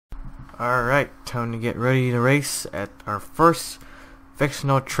Alright, time to get ready to race at our first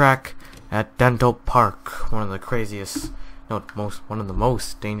fictional track at Dental Park. One of the craziest, one of the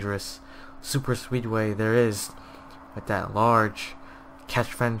most dangerous super speedway there is. With that large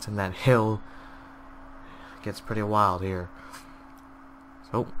catch fence and that hill. It gets pretty wild here.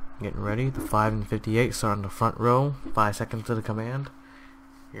 So, getting ready. The 5 and 58 start on the front row. 5 seconds to the command.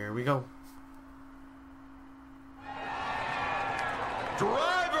 Here we go.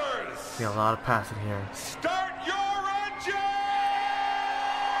 Drivers! See a lot of passing here. Start your engines!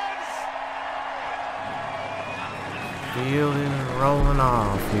 Feeling rolling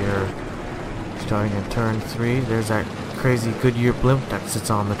off here. Starting in turn 3. There's that crazy Goodyear blimp that sits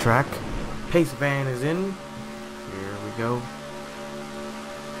on the track. Pace van is in. Here we go.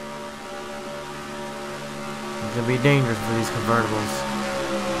 It's gonna be dangerous for these convertibles.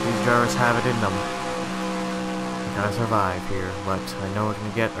 These drivers have it in them. Gotta survive here, but I know we're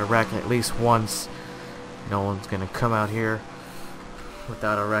gonna get a wreck at least once. No one's gonna come out here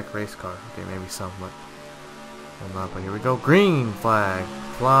without a wreck race car. Okay, maybe some, but not. But here we go. Green flag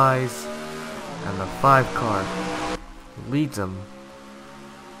flies, and the 5 car leads them.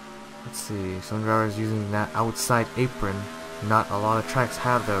 Let's see. Some drivers using that outside apron. Not a lot of tracks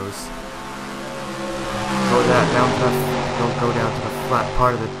have those. Go down to the flat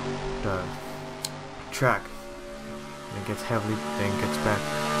part of the track. It gets heavily, then gets back.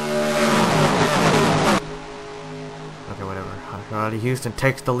 Okay, whatever. Harley Houston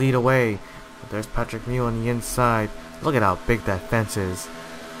takes the lead away. But there's Patrick Mule on the inside. Look at how big that fence is.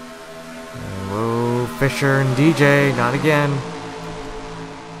 And whoa, Fisher and DJ, not again.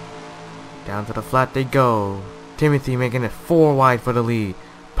 Down to the flat they go. Timothy making it 4 wide for the lead.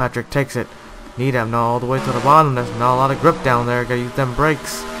 Patrick takes it. Need him now all the way to the bottom. There's not a lot of grip down there. Gotta use them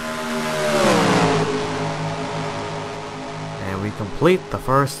brakes. We complete the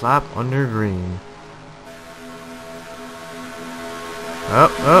first lap under green.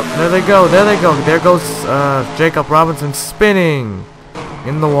 There they go, there goes Jacob Robinson spinning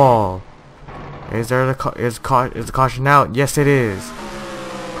in the wall. Is the caution out? Yes, it is.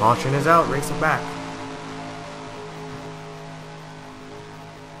 Caution is out, race it back.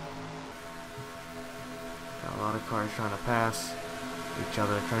 Got a lot of cars trying to pass each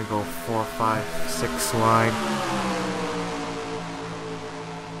other, trying to go 4, 5, 6 wide.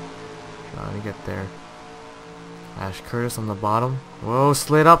 Trying to get there. Ash Curtis on the bottom. Whoa,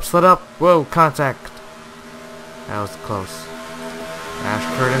 slid up. Whoa, contact. That was close.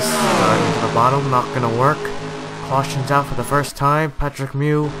 Ash Curtis to the bottom, not gonna work. Caution's out for the first time. Patrick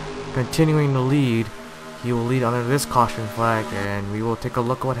Mule continuing to lead. He will lead under this caution flag, and we will take a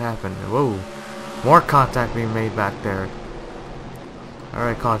look at what happened. Whoa, more contact being made back there.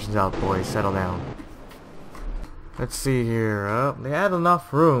 Alright, caution's out, boys. Settle down. Let's see here. They had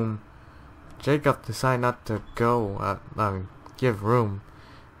enough room. Jacob decided not to go, give room.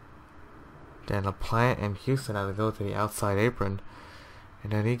 Then a Plant and Houston had to go to the outside apron.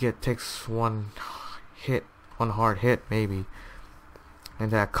 And then he takes one hard hit maybe. And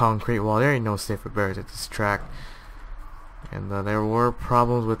that concrete wall. There ain't no safer bears at this track. And there were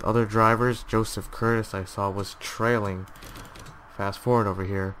problems with other drivers. Joseph Curtis I saw was trailing. Fast forward over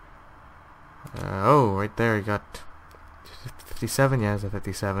here. Oh, right there he got 57, yeah, it's a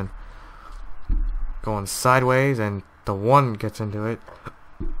 57. Going sideways, and the 1 gets into it.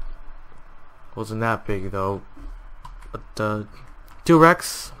 Wasn't that big though. But 2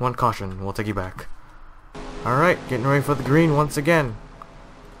 wrecks, 1 caution. We'll take you back. Alright, getting ready for the green once again.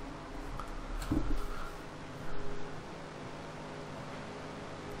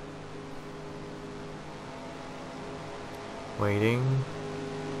 Waiting.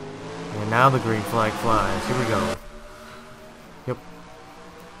 And now the green flag flies. Here we go. Yep.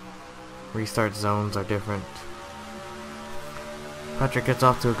 Restart zones are different. Patrick gets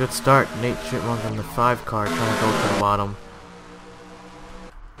off to a good start. Nate Chipmunk in the 5 car trying to go to the bottom.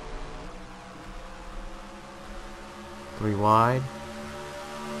 Three wide.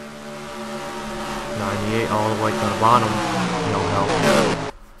 98 all the way to the bottom. No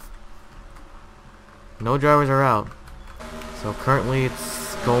help. No drivers are out. So currently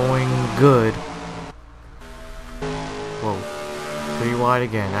it's going good. Whoa. 3 wide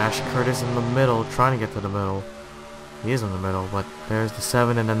again. Ash Curtis in the middle, trying to get to the middle. He is in the middle, but there's the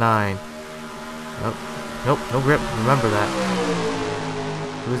 7 and the 9. Nope, no grip. Remember that.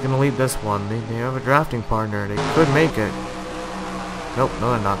 Who's gonna lead this one? They have a drafting partner. They could make it. Nope,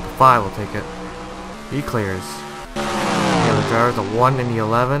 no they're not. The 5 will take it. He clears. Yeah, the drivers, the 1 and the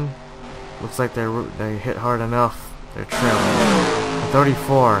 11. Looks like they hit hard enough. They're trailing. The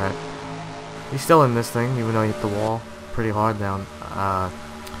 34. He's still in this thing, even though he hit the wall pretty hard down.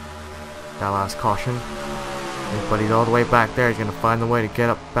 that last caution. But he's all the way back there. He's gonna find the way to get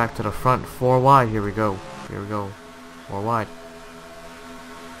up back to the front. 4 wide. Here we go. Here we go. 4 wide.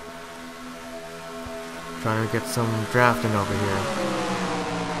 Trying to get some drafting over here.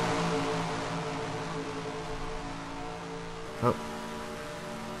 Oh.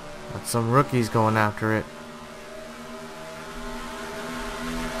 Got some rookies going after it.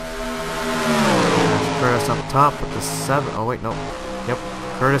 There's Curtis up top with the 7. Oh wait, no. Yep.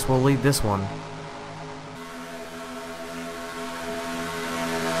 Curtis will lead this one.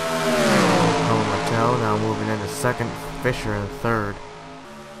 Now moving into second, Fisher in third.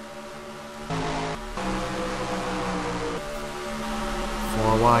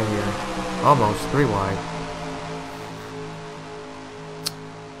 4 wide here. Almost 3 wide.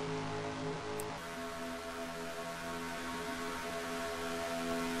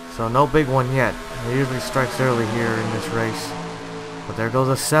 So no big one yet. He usually strikes early here in this race. But there goes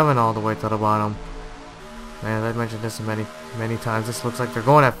a 7 all the way to the bottom. Man, I've mentioned this many times. This looks like they're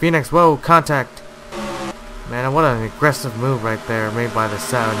going at Phoenix. Whoa, contact. Man, what an aggressive move right there made by the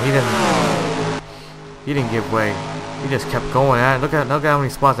 7. He didn't give way. He just kept going at it. Look at how many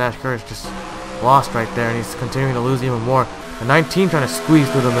spots Ash Curtis just lost right there, and he's continuing to lose even more. The 19 trying to squeeze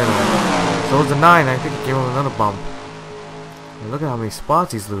through the middle. So it's the 9. I think it gave him another bump. And look at how many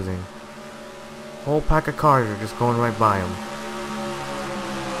spots he's losing. Whole pack of cars are just going right by him.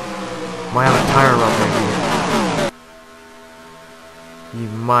 Might have a tire rub maybe. He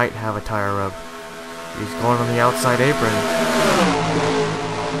might have a tire rub. He's going on the outside apron.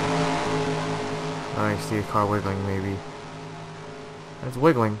 Oh, I see a car wiggling, maybe. It's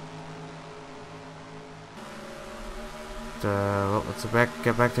wiggling. Well, let's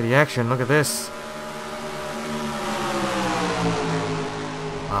get back to the action. Look at this.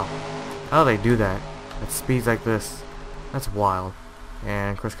 Wow. How do they do that? At speeds like this? That's wild.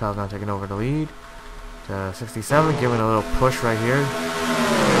 And Chris Kyle's now taking over the lead. To 67, giving a little push right here.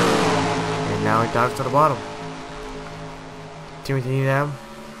 Now he dives to the bottom. Timothy Needham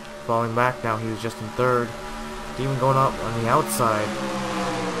falling back. Now he was just in third. Demon going up on the outside.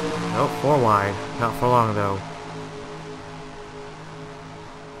 Nope, 4 wide. Not for long though.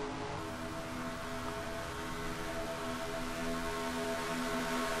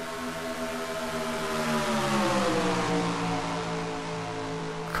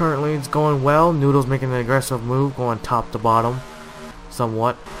 Currently it's going well. Noodle's making an aggressive move, going top to bottom.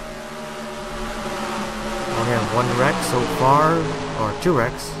 Somewhat. We have 1 wreck so far, or 2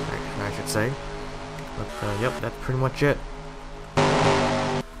 wrecks, I should say. But yep, that's pretty much it.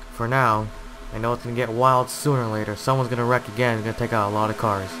 For now, I know it's gonna get wild sooner or later. Someone's gonna wreck again. It's gonna take out a lot of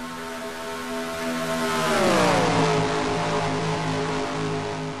cars.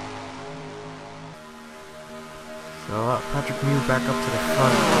 So Patrick Mew back up to the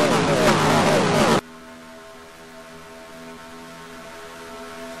front.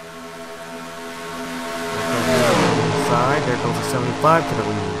 There goes a 75 to the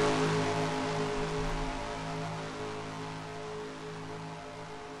lead.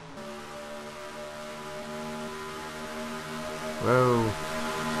 Whoa.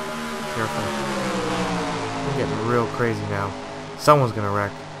 Careful. I'm getting real crazy now. Someone's gonna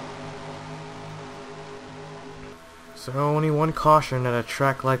wreck. So only 1 caution at a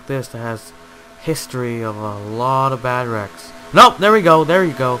track like this that has history of a lot of bad wrecks. Nope, there we go, there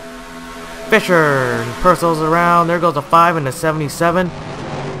you go. Fisher, he purses around. There goes a 5 and a 77.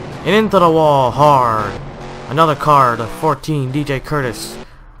 And into the wall hard. Another car, the 14, DJ Curtis.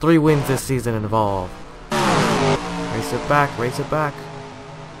 3 wins this season involved. Race it back, race it back.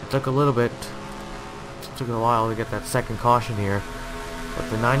 It took a little bit. It took a while to get that second caution here. But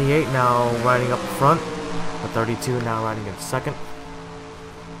the 98 now riding up front. The 32 now riding in second.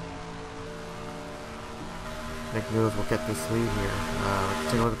 Nick Lewis will get this lead here.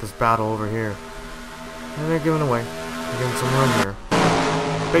 Let's take a look at this battle over here. And they're giving away. They're giving some room here.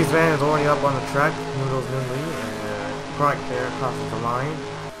 Space Van is already up on the track. Noodles new lead. And right there crosses the line.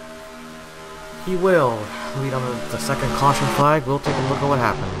 He will lead on the second caution flag. We'll take a look at what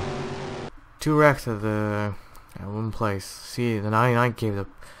happened. 2 wrecks at 1 place. See, the 99 gave the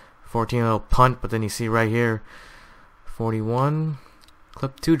 14 a little punt, but then you see right here, 41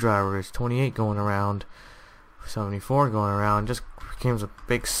 clipped 2 drivers. 28 going around. 74 going around. Just became a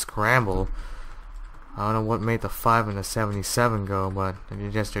big scramble. I don't know what made the 5 and the 77 go, but they're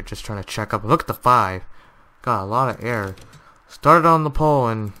just trying to check up. Look at the 5. Got a lot of air. Started on the pole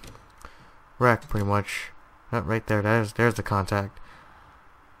and wrecked pretty much. Right there. There's the contact.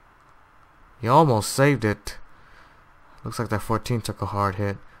 He almost saved it. Looks like that 14 took a hard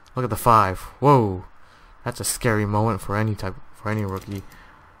hit. Look at the 5. Whoa. That's a scary moment for any rookie.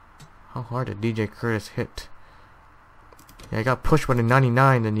 How hard did DJ Curtis hit? Yeah, I got pushed by the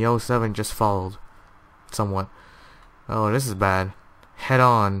 99, and the 07 just followed. Somewhat. Oh, this is bad. Head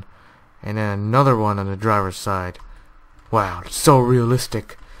on. And then another one on the driver's side. Wow, so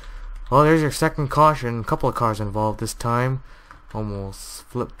realistic. Well, there's your second caution. A couple of cars involved this time. Almost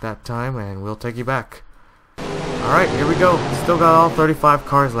flipped that time, and we'll take you back. Alright, here we go. Still got all 35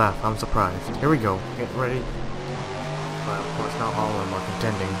 cars left. I'm surprised. Here we go. Get ready. But of course, not all of them are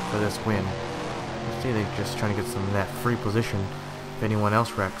contending for this win. I see they're just trying to get some of that free position if anyone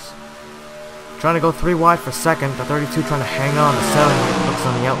else wrecks. Trying to go 3 wide for second. The 32 trying to hang on. The 7 looks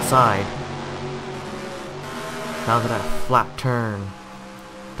on the outside. Down to that flat turn.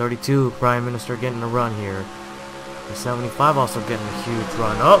 32, Prime Minister getting a run here. The 75 also getting a huge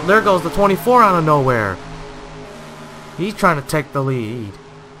run. Oh, there goes the 24 out of nowhere. He's trying to take the lead.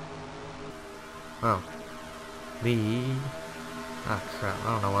 Oh. Lead. Ah, crap.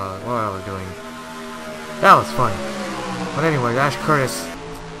 I don't know what I was doing. That was funny. But anyway, Ash Curtis.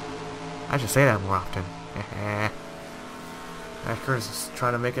 I should say that more often. Ash Curtis is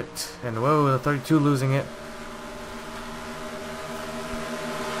trying to make it. And whoa, the 32 losing it.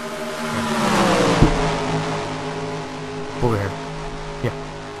 Over here. Yeah.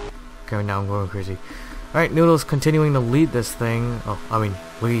 Okay, now I'm going crazy. Alright, Noodles continuing to lead this thing. Oh, I mean,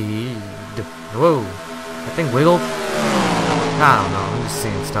 lead. Whoa. That thing wiggled? I don't know, I'm just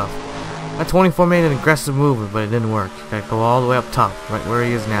seeing stuff. That 24 made an aggressive movement, but it didn't work. Gotta go all the way up top, right where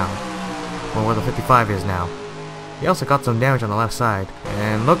he is now. Or where the 55 is now. He also got some damage on the left side.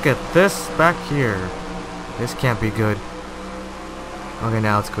 And look at this back here. This can't be good. Okay,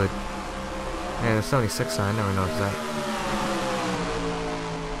 now it's good. Yeah, the 76 sign, I never noticed that.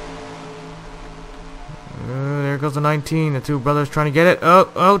 There goes the 19. The two brothers trying to get it.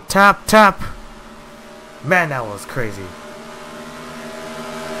 Oh, tap. Man, that was crazy.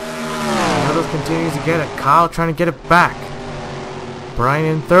 Noodles continues to get it. Kyle trying to get it back. Brian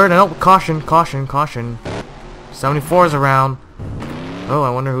in third. And oh, caution. 74 is around. Oh, I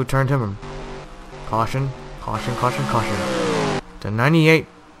wonder who turned him. Caution. The 98.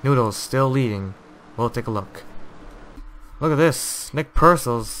 Noodles still leading. We'll take a look. Look at this. Nick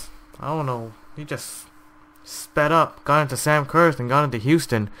Purcell's. I don't know. He just sped up, got into Sam Curtis, and got into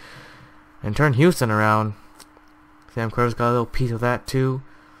Houston, and turned Houston around. Sam Curtis got a little piece of that too,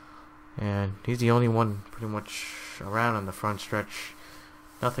 and he's the only one pretty much around on the front stretch.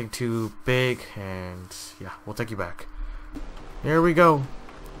 Nothing too big, and yeah, we'll take you back. Here we go.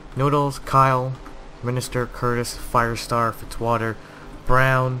 Noodles, Kyle, Minister, Curtis, Firestar, Fitzwater,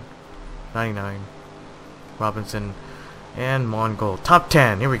 Brown, 99, Robinson, and Mongol. Top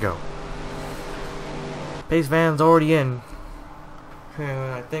 10. Here we go. Pace van's already in.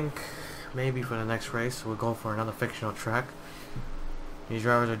 I think maybe for the next race we'll go for another fictional track. These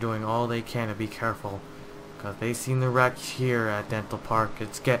drivers are doing all they can to be careful, because they seen the wreck here at Dental Park.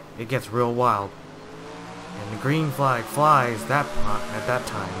 It gets real wild, and the green flag flies at that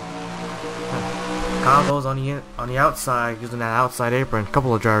time. Kyle goes on the outside using that outside apron. A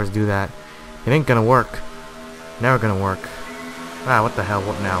couple of drivers do that. It ain't gonna work. Never gonna work. Ah, what the hell?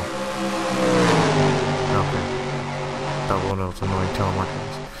 What now? One of those annoying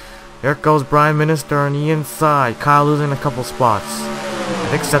telemarketers. There goes Brian Minister on the inside. Kyle losing a couple spots. I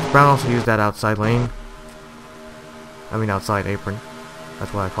think Seth Brown also used that outside lane. I mean outside apron.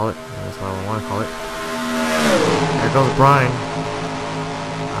 That's what I call it. That's what I want to call it. There goes Brian.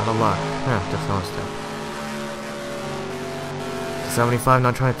 Out of luck. Yeah, just noticed that. 75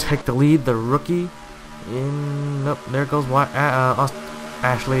 now trying to take the lead. The rookie. Nope. There goes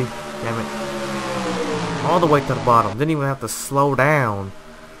Ashley. Damn it. All the way to the bottom. Didn't even have to slow down.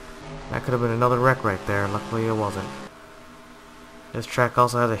 That could have been another wreck right there. Luckily it wasn't. This track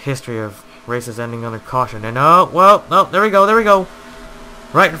also has a history of races ending under caution. And oh, well, no, there we go.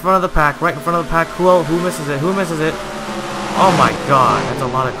 Right in front of the pack. Who misses it? Oh my god, that's a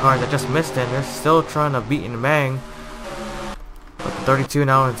lot of cars that just missed it. And they're still trying to beat and bang. But the 32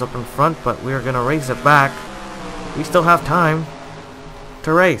 now is up in front, but we are going to race it back. We still have time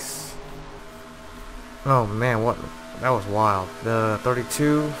to race. Oh man, that was wild. The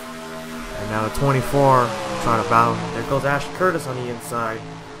 32 and now the 24 trying to battle. There goes Ash Curtis on the inside.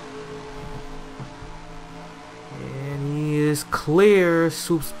 And he is clear,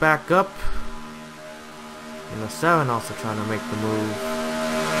 swoops back up. And the 7 also trying to make the move.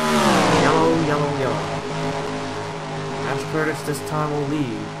 Yellow. Ash Curtis this time will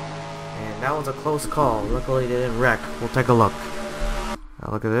lead. And that was a close call. Luckily they didn't wreck. We'll take a look.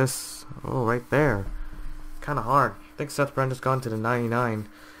 Now look at this. Oh, right there. Kind of hard. I think Seth Brown just gone to the 99,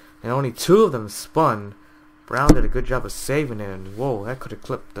 and only 2 of them spun. Brown did a good job of saving it, and whoa, that could have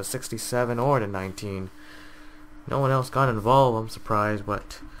clipped the 67 or the 19. No one else got involved, I'm surprised,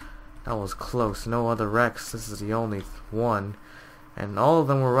 but that was close. No other wrecks. This is the only one. And all of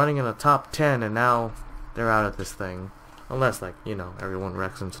them were running in the top 10, and now they're out of this thing. Unless, like, you know, everyone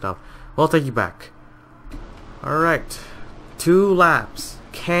wrecks and stuff. Well, I'll take you back. Alright. 2 laps.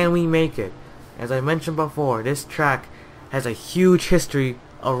 Can we make it? As I mentioned before, this track has a huge history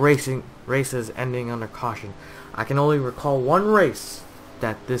of races ending under caution. I can only recall one race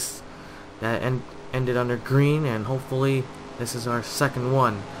that ended under green, and hopefully this is our second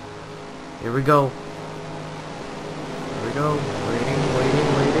one. Here we go. Here we go. Waiting.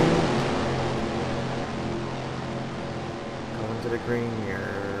 Going to the green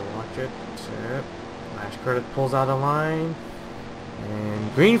here. Watch it. Ash Curtis pulls out a line.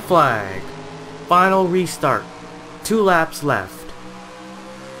 And green flag. Final restart. 2 laps left.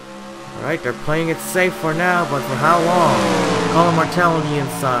 Alright, they're playing it safe for now, but for how long? Colin Martell on the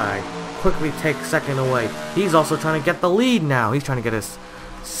inside. Quickly takes second away. He's also trying to get the lead now. He's trying to get his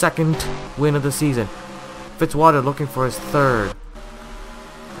second win of the season. Fitzwater looking for his third.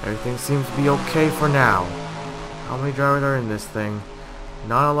 Everything seems to be okay for now. How many drivers are in this thing?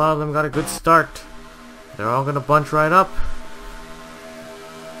 Not a lot of them got a good start. They're all going to bunch right up.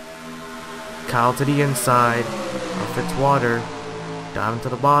 Kyle to the inside. Fitzwater down to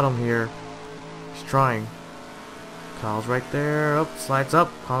the bottom here. He's trying. Kyle's right there. Oh, slides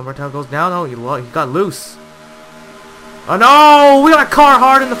up. Colin Bartel goes down. Oh, he got loose. Oh no! We got a car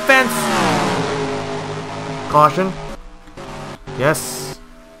hard in the fence. Caution. Yes.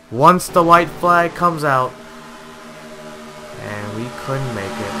 Once the white flag comes out, and we couldn't make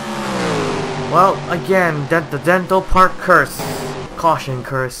it. Well, again, the Dental Park curse. Caution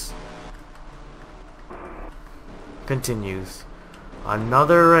curse. Continues.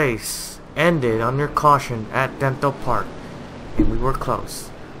 Another race ended under caution at Dental Park, and we were close.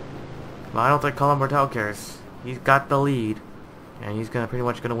 But I don't think Colin Bartel cares. He's got the lead, and he's pretty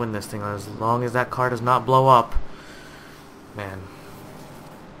much gonna win this thing as long as that car does not blow up. Man,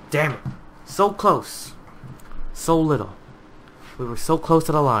 damn it! So close, so little. We were so close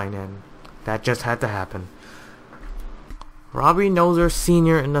to the line, and that just had to happen. Robbie Noser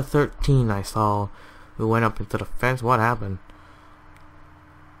Sr. in the 13 I saw, who went up into the fence. What happened?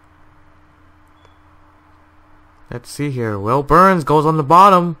 Let's see here. Will Burns goes on the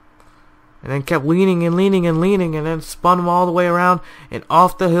bottom, and then kept leaning, and then spun him all the way around, and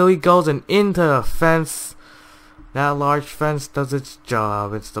off the hill he goes and into the fence. That large fence does its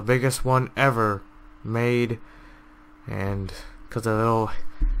job. It's the biggest one ever made, and because of the little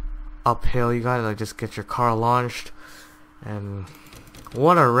uphill, you gotta just get your car launched, and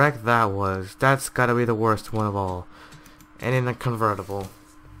what a wreck that was. That's gotta be the worst one of all. And in a convertible.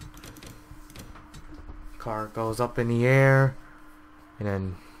 Car goes up in the air, and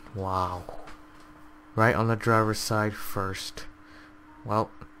then wow, right on the driver's side first. Well,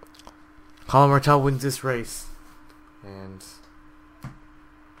 Colin Martell wins this race, and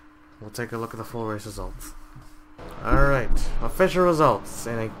we'll take a look at the full race results. Alright, official results,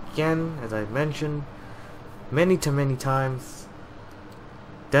 and again, as I mentioned many times,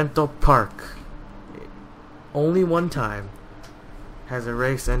 Dental Park, only one time has a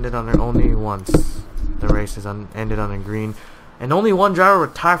race ended on only once. The race is ended on a green, and only one driver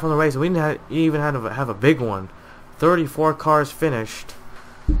retired from the race. We didn't even have a big one. 34 cars finished,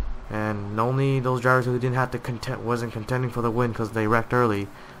 and only those drivers who didn't have to wasn't contending for the win because they wrecked early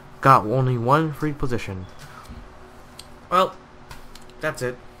got only one free position. Well, that's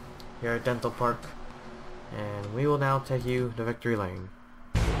it here at Dental Park, and we will now take you to victory lane.